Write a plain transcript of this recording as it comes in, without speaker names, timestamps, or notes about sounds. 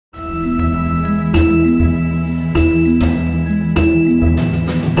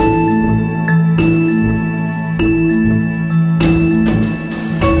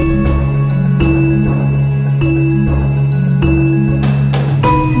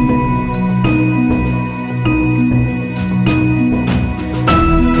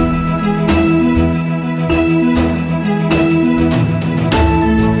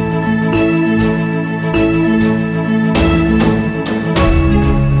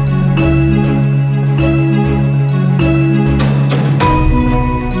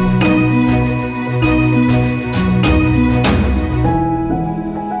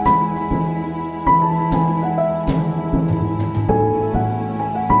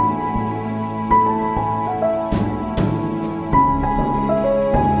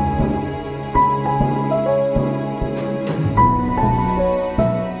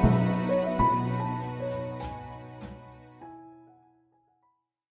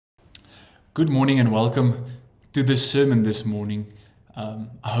Good morning and welcome to this sermon this morning. I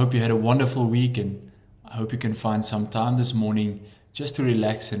hope you had a wonderful week, and I hope you can find some time this morning just to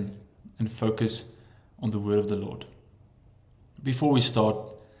relax and focus on the word of the Lord. Before we start,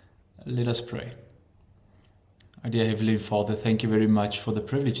 let us pray. Our dear Heavenly Father, thank you very much for the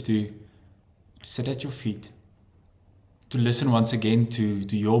privilege to sit at your feet, to listen once again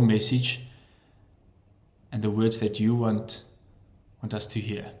to your message and the words that you want us to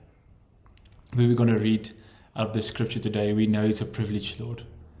hear. We're going to read out of the scripture today. We know it's a privilege, Lord.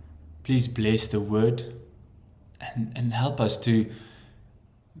 Please bless the word and help us to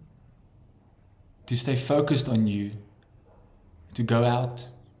stay focused on you, to go out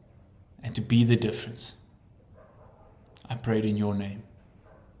and to be the difference. I prayed in your name.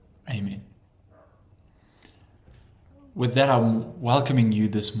 Amen. With that, I'm welcoming you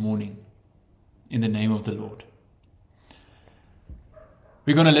this morning in the name of the Lord.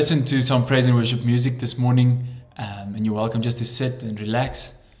 We're going to listen to some praise and worship music this morning, and you're welcome just to sit and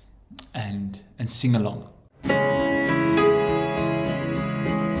relax and sing along.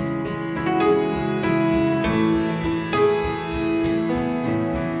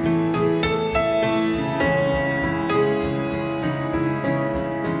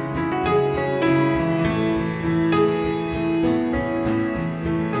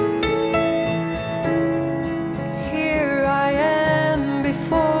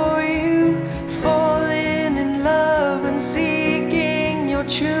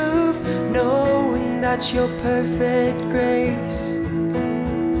 Your perfect grace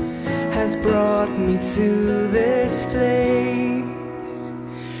has brought me to this place.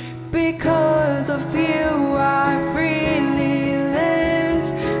 Because of you, I freely live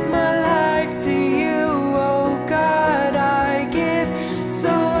my life to you, oh God, I give. So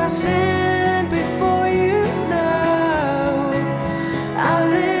I stand before you now. I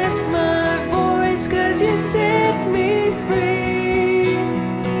lift my voice 'cause you set me free.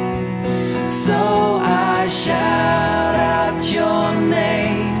 So I shout out your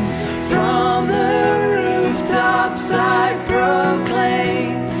name from the rooftops. I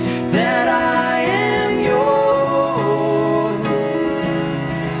proclaim that I am yours.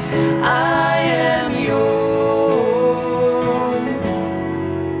 I am yours.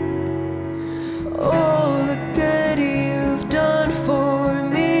 Oh, the good you've done for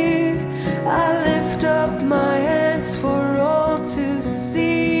me. I lift up my hands for all to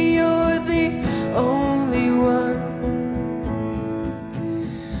see. Only one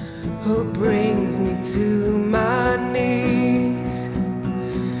who brings me to my knees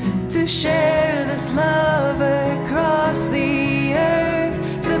to share this love across the earth,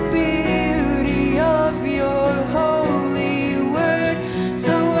 the beauty of your holy word.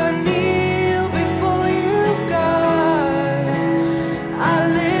 So I kneel before you, God. I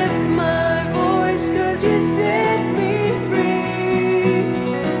lift my voice 'cause you set me free.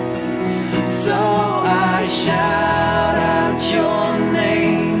 So I shout out your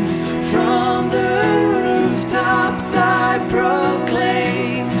name from the rooftops. I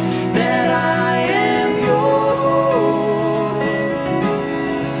proclaim that I am yours.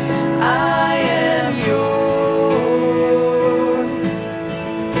 I am yours.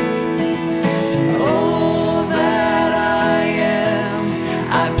 All that I am,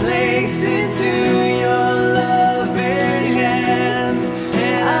 I place into your loving hands.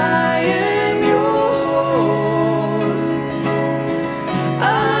 And I am yours.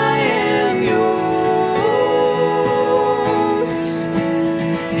 I am yours.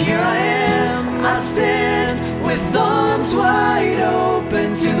 Here I am, I stand with arms wide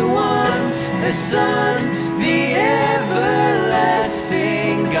open to the one, the Son, the everlasting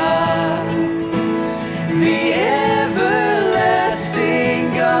God. The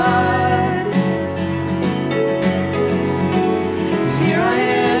everlasting God. Here I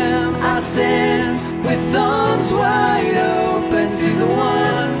am, I stand with arms wide open to the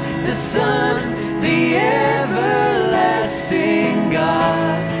one, the Son, the everlasting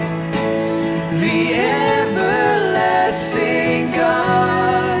God. The everlasting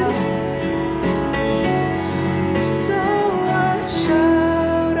God. So I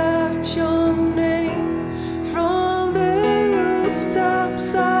shout out your name from the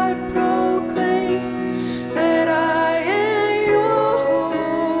rooftops. I proclaim that I am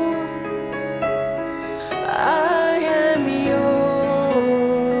yours. I am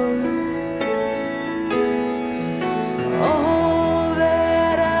yours. All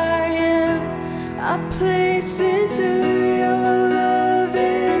that I am, I place into your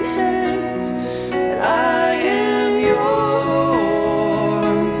loving hands. And I am yours.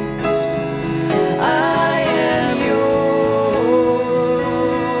 I am yours.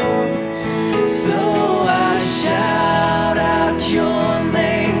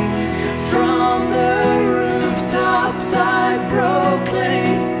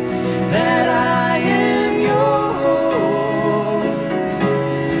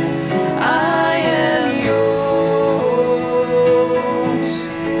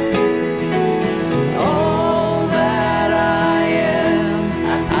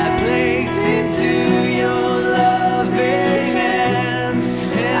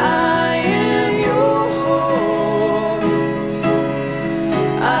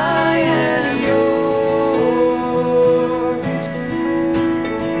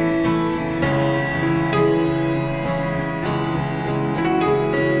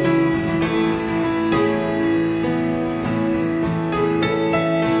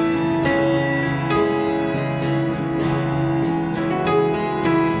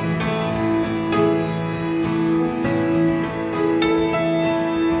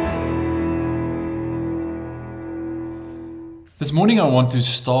 This morning I want to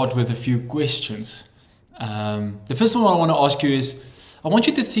start with a few questions. The first one I want to ask you is, I want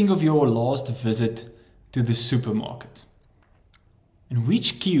you to think of your last visit to the supermarket. In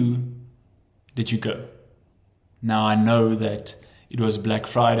which queue did you go? Now I know that it was Black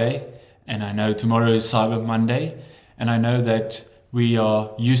Friday, and I know tomorrow is Cyber Monday, and I know that we are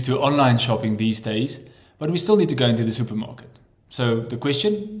used to online shopping these days, but we still need to go into the supermarket. So the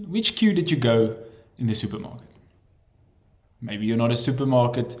question, which queue did you go in the supermarket? Maybe you're not a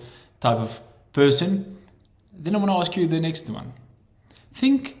supermarket type of person. Then I want to ask you the next one.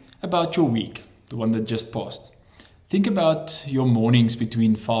 Think about your week, the one that just passed. Think about your mornings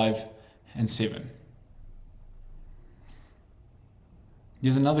between 5 and 7.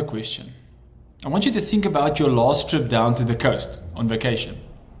 Here's another question. I want you to think about your last trip down to the coast on vacation.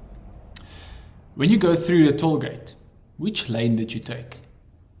 When you go through the toll gate, which lane did you take?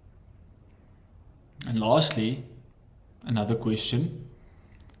 And lastly, another question.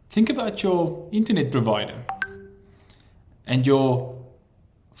 Think about your internet provider and your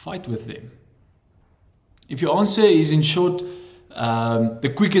fight with them. If your answer is in short,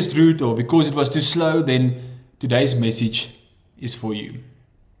 the quickest route or because it was too slow, then today's message is for you.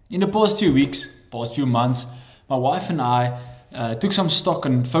 In the past few weeks, past few months, my wife and I took some stock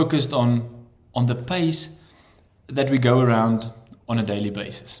and focused on the pace that we go around on a daily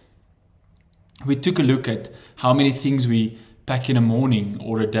basis. We took a look at how many things we pack in a morning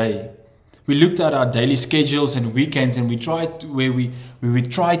or a day. We looked at our daily schedules and weekends, and we tried where we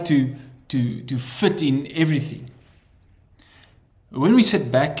tried to fit in everything. When we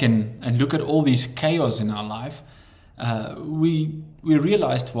sit back and look at all these chaos in our life, we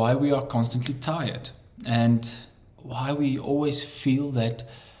realized why we are constantly tired and why we always feel that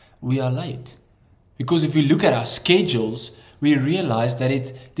we are late. Because if we look at our schedules, we realize that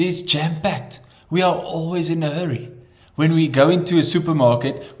it is jam-packed. We are always in a hurry. When we go into a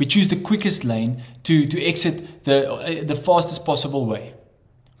supermarket, we choose the quickest lane to exit the fastest possible way.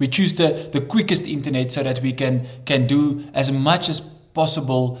 We choose the quickest internet so that we can do as much as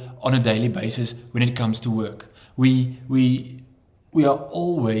possible on a daily basis when it comes to work. We are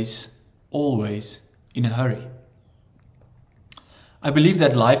always in a hurry. I believe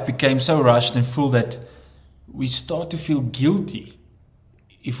that life became so rushed and full that we start to feel guilty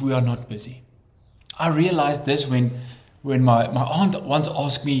if we are not busy. I realized this when my aunt once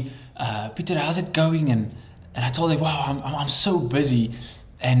asked me, Pieter, how's it going? And I told her, wow, I'm so busy.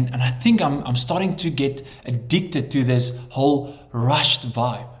 And I think I'm starting to get addicted to this whole rushed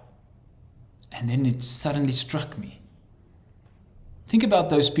vibe. And then it suddenly struck me. Think about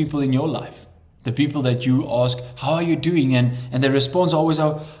those people in your life. The people that you ask, how are you doing? And the response always,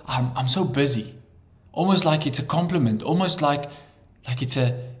 oh, I'm so busy. Almost like it's a compliment. Almost like it's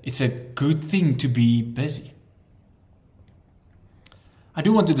a good thing to be busy. I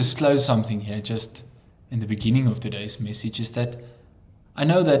do want to disclose something here just in the beginning of today's message, is that I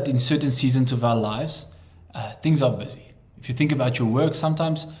know that in certain seasons of our lives, things are busy. If you think about your work,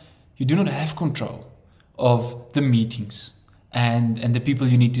 sometimes you do not have control of the meetings and the people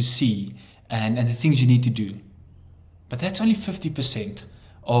you need to see and the things you need to do. But that's only 50%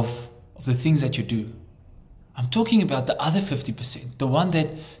 of the things that you do. I'm talking about the other 50%, the one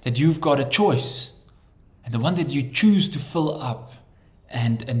that you've got a choice, and the one that you choose to fill up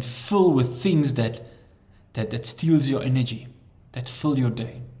and fill with things that steals your energy, that fill your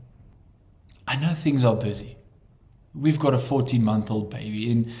day. I know things are busy. We've got a 14-month-old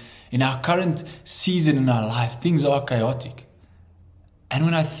baby. In our current season in our life, things are chaotic. And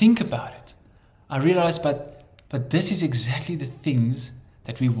when I think about it, I realize, but this is exactly the things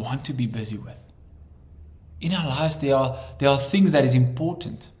that we want to be busy with. In our lives, there are things that is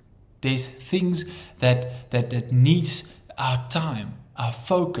important. There's things that needs our time, our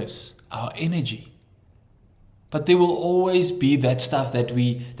focus, our energy. But there will always be that stuff that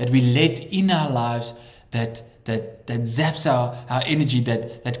we let in our lives that zaps our energy,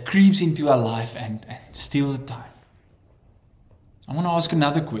 that creeps into our life and steals the time. I want to ask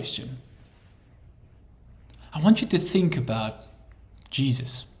another question. I want you to think about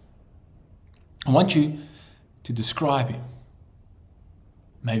Jesus. I want you to describe him.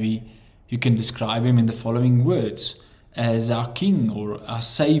 Maybe you can describe him in the following words: as our King or our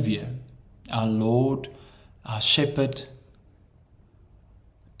Savior, our Lord, our Shepherd.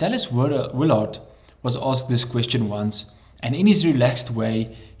 Dallas Willard was asked this question once, and in his relaxed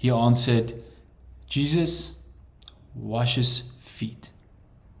way, he answered, Jesus washes feet.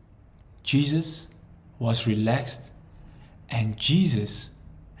 Jesus was relaxed, and Jesus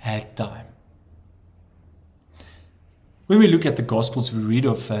had time. When we look at the Gospels, we read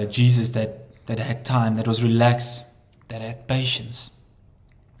of Jesus that had time, that was relaxed, that had patience.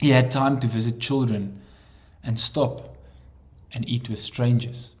 He had time to visit children and stop and eat with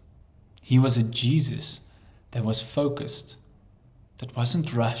strangers. He was a Jesus that was focused, that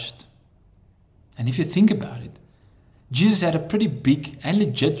wasn't rushed. And if you think about it, Jesus had a pretty big and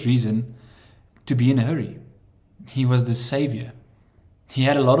legit reason to be in a hurry. He was the Savior. He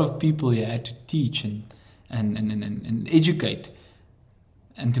had a lot of people he had to teach and educate.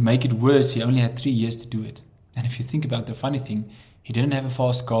 And to make it worse, he only had 3 years to do it. And if you think about the funny thing, he didn't have a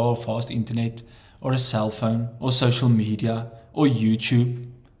fast car or fast internet or a cell phone or social media or YouTube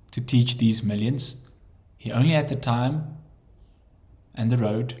to teach these millions. He only had the time and the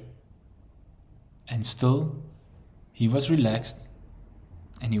road. And still, he was relaxed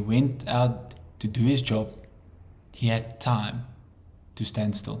and he went out to do his job. He had time to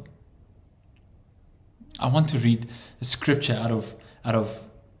stand still. I want to read a scripture out of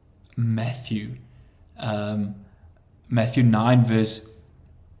Matthew. Matthew 9 verse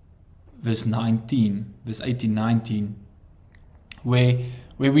 19, verse 18, 19, where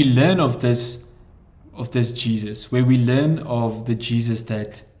we learn of this Jesus, where we learn of the Jesus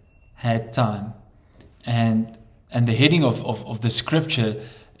that had time. And the heading of the scripture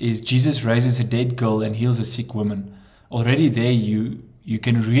is Jesus raises a dead girl and heals a sick woman. Already there you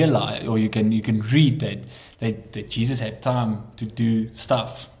can realize, or you can read that Jesus had time to do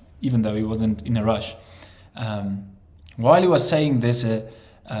stuff, even though he wasn't in a rush. While he was saying this,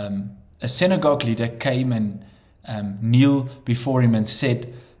 a synagogue leader came and kneeled before him and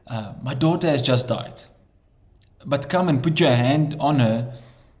said, "My daughter has just died, but come and put your hand on her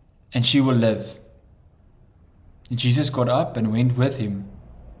and she will live." And Jesus got up and went with him,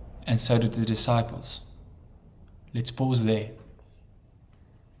 and so did the disciples. Let's pause there.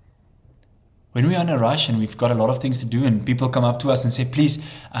 When we're in a rush and we've got a lot of things to do and people come up to us and say, "Please,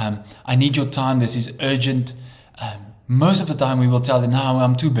 I need your time, this is urgent." Most of the time we will tell them, "No,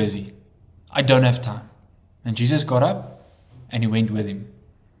 I'm too busy. I don't have time." And Jesus got up and he went with him.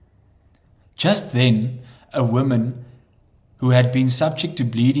 Just then, a woman who had been subject to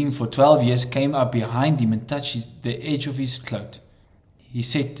bleeding for 12 years came up behind him and touched the edge of his cloak. She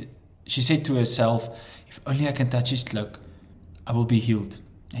said to herself, "If only I can touch his cloak, I will be healed."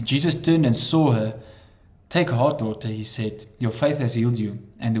 And Jesus turned and saw her. "Take heart, daughter," he said. "Your faith has healed you."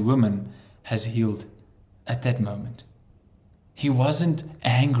 And the woman has healed at that moment. He wasn't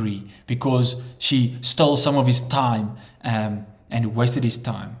angry because she stole some of his time and wasted his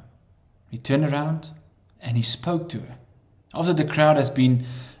time. He turned around and he spoke to her. After the crowd has been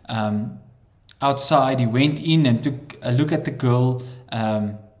outside, he went in and took a look at the girl,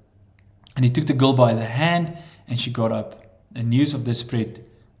 and he took the girl by the hand and she got up. And news of this spread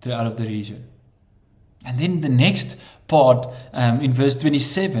throughout of the region. And then the next part, in verse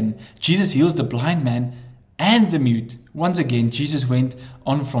 27, Jesus heals the blind man and the mute. Once again, Jesus went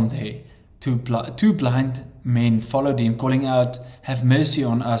on from there. Two blind men followed him, calling out, "Have mercy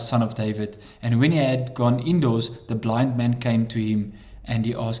on us, Son of David." And when he had gone indoors, the blind man came to him and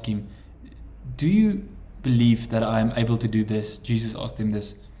he asked him, "Do you believe that I am able to do this?" Jesus asked them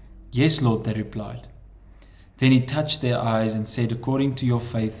this. "Yes, Lord," they replied. Then he touched their eyes and said, "According to your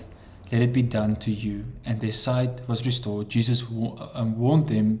faith, let it be done to you." And their sight was restored. Jesus warned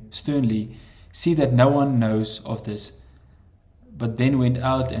them sternly, "See that no one knows of this." But then went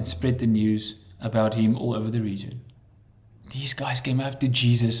out and spread the news about him all over the region. These guys came up to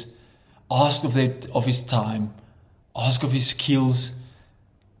Jesus, asked of his time, asked of his skills,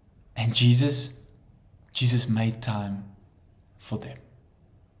 and Jesus made time for them.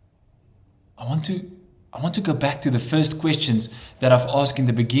 I want to go back to the first questions that I've asked in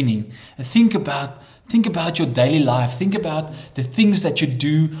the beginning. Think about your daily life. Think about the things that you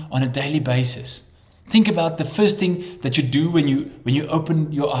do on a daily basis. Think about the first thing that you do when you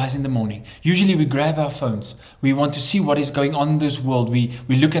open your eyes in the morning. Usually we grab our phones. We want to see what is going on in this world. We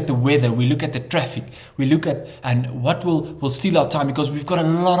look at the weather. We look at the traffic. We look at and what will steal our time because we've got a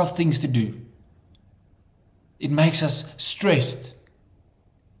lot of things to do. It makes us stressed.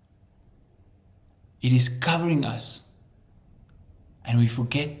 It is covering us. And we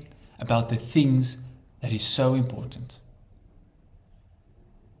forget about the things that is so important.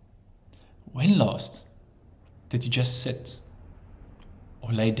 When last did you just sit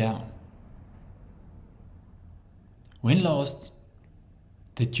or lay down? When last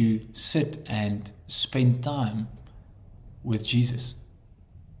did you sit and spend time with Jesus?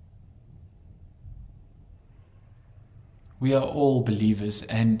 We are all believers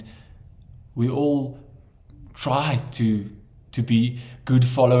and we all try to to be good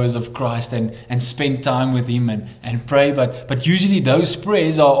followers of Christ and spend time with Him and pray. But usually those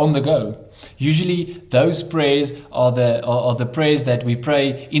prayers are on the go. Usually those prayers are the prayers that we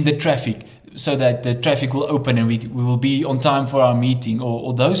pray in the traffic, so that the traffic will open and we will be on time for our meeting.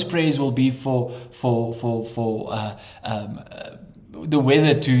 Or those prayers will be for the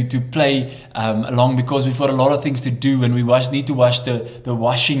weather to play along, because we've got a lot of things to do and we need to wash the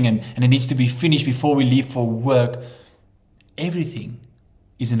washing and it needs to be finished before we leave for work. Everything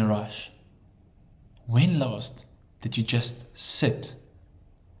is in a rush. When last did you just sit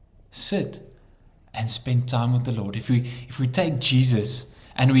and spend time with the Lord? If we take Jesus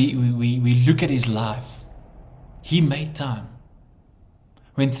and we look at His life, He made time.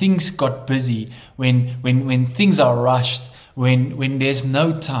 When things got busy, when things are rushed, when there's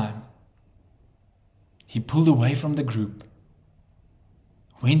no time, He pulled away from the group,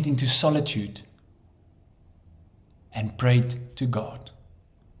 went into solitude, and prayed to God.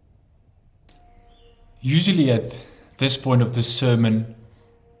 Usually at this point of the sermon,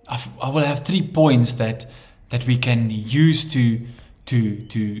 I will have 3 points that we can use to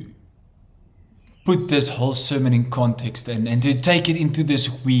put this whole sermon in context and to take it into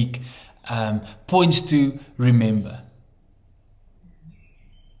this week. Points to remember.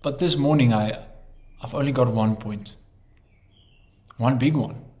 But this morning I've only got 1 point. One big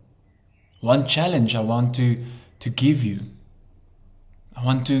one. One challenge I want to give you. I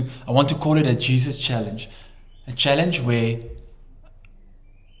want to call it a Jesus challenge. A challenge where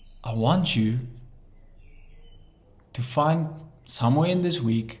I want you to find somewhere in this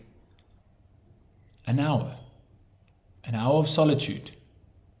week an hour of solitude.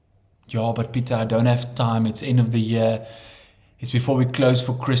 Yeah, but Pieter, I don't have time. It's end of the year. It's before we close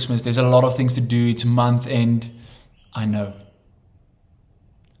for Christmas. There's a lot of things to do. It's month end. I know.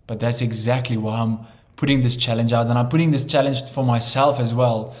 But that's exactly why I'm putting this challenge out. And I'm putting this challenge for myself as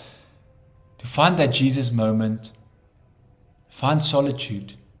well. To find that Jesus moment. Find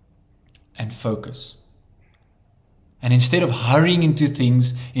solitude. And focus. And instead of hurrying into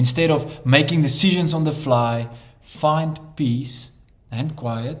things, instead of making decisions on the fly, find peace and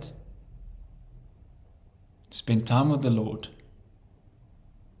quiet. Spend time with the Lord.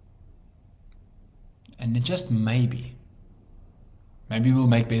 And then just maybe we'll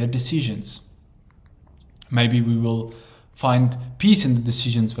make better decisions. Maybe we will find peace in the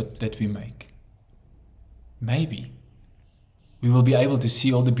decisions that we make. Maybe we will be able to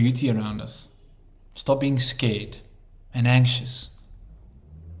see all the beauty around us. Stop being scared and anxious.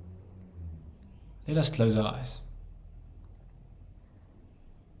 Let us close our eyes.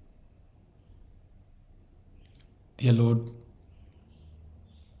 Dear Lord,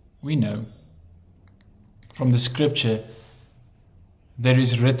 we know from the scripture there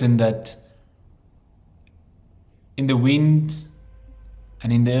is written that in the wind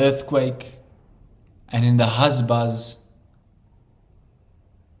and in the earthquake and in the husbuzz,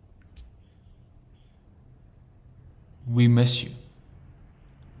 we miss you.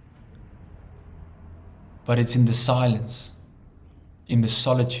 But it's in the silence, in the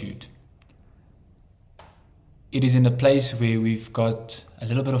solitude. It is in a place where we've got a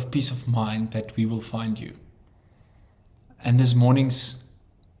little bit of peace of mind that we will find you. And this morning's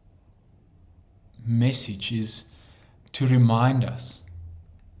message is to remind us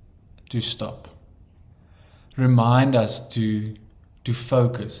to stop. Remind us to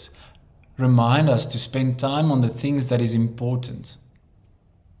focus. Remind us to spend time on the things that is important.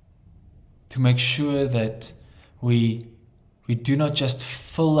 To make sure that we do not just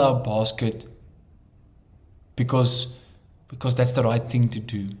fill our basket because that's the right thing to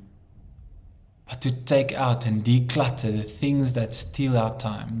do, but to take out and declutter the things that steal our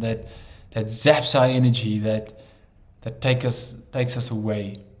time, that zaps our energy, that takes us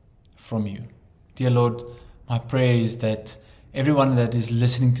away from you. Dear Lord, my prayer is that everyone that is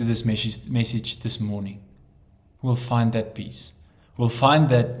listening to this message this morning will find that peace, will find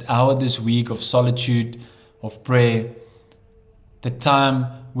that hour this week of solitude, of prayer, the time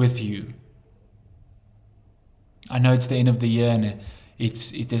with you. I know it's the end of the year and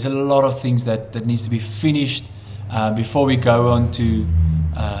there's a lot of things that needs to be finished before we go on to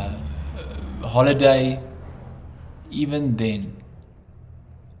holiday. Even then,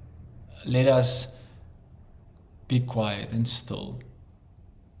 let us be quiet and still,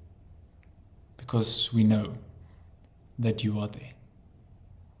 because we know that you are there.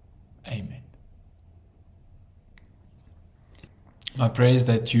 Amen. My prayer is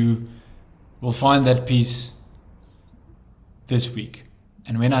that you will find that peace this week.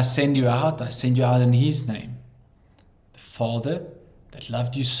 And when I send you out in His name. The Father that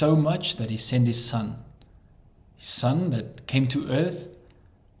loved you so much that He sent His Son. His Son that came to earth,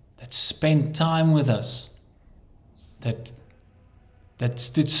 that spent time with us, that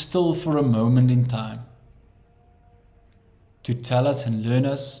stood still for a moment in time to tell us and learn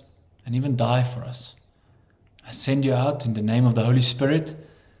us and even die for us. I send you out in the name of the Holy Spirit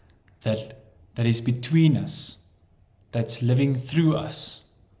that is between us, that's living through us,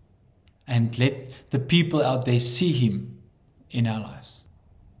 and let the people out there see Him in our lives.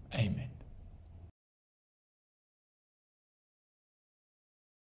 Amen.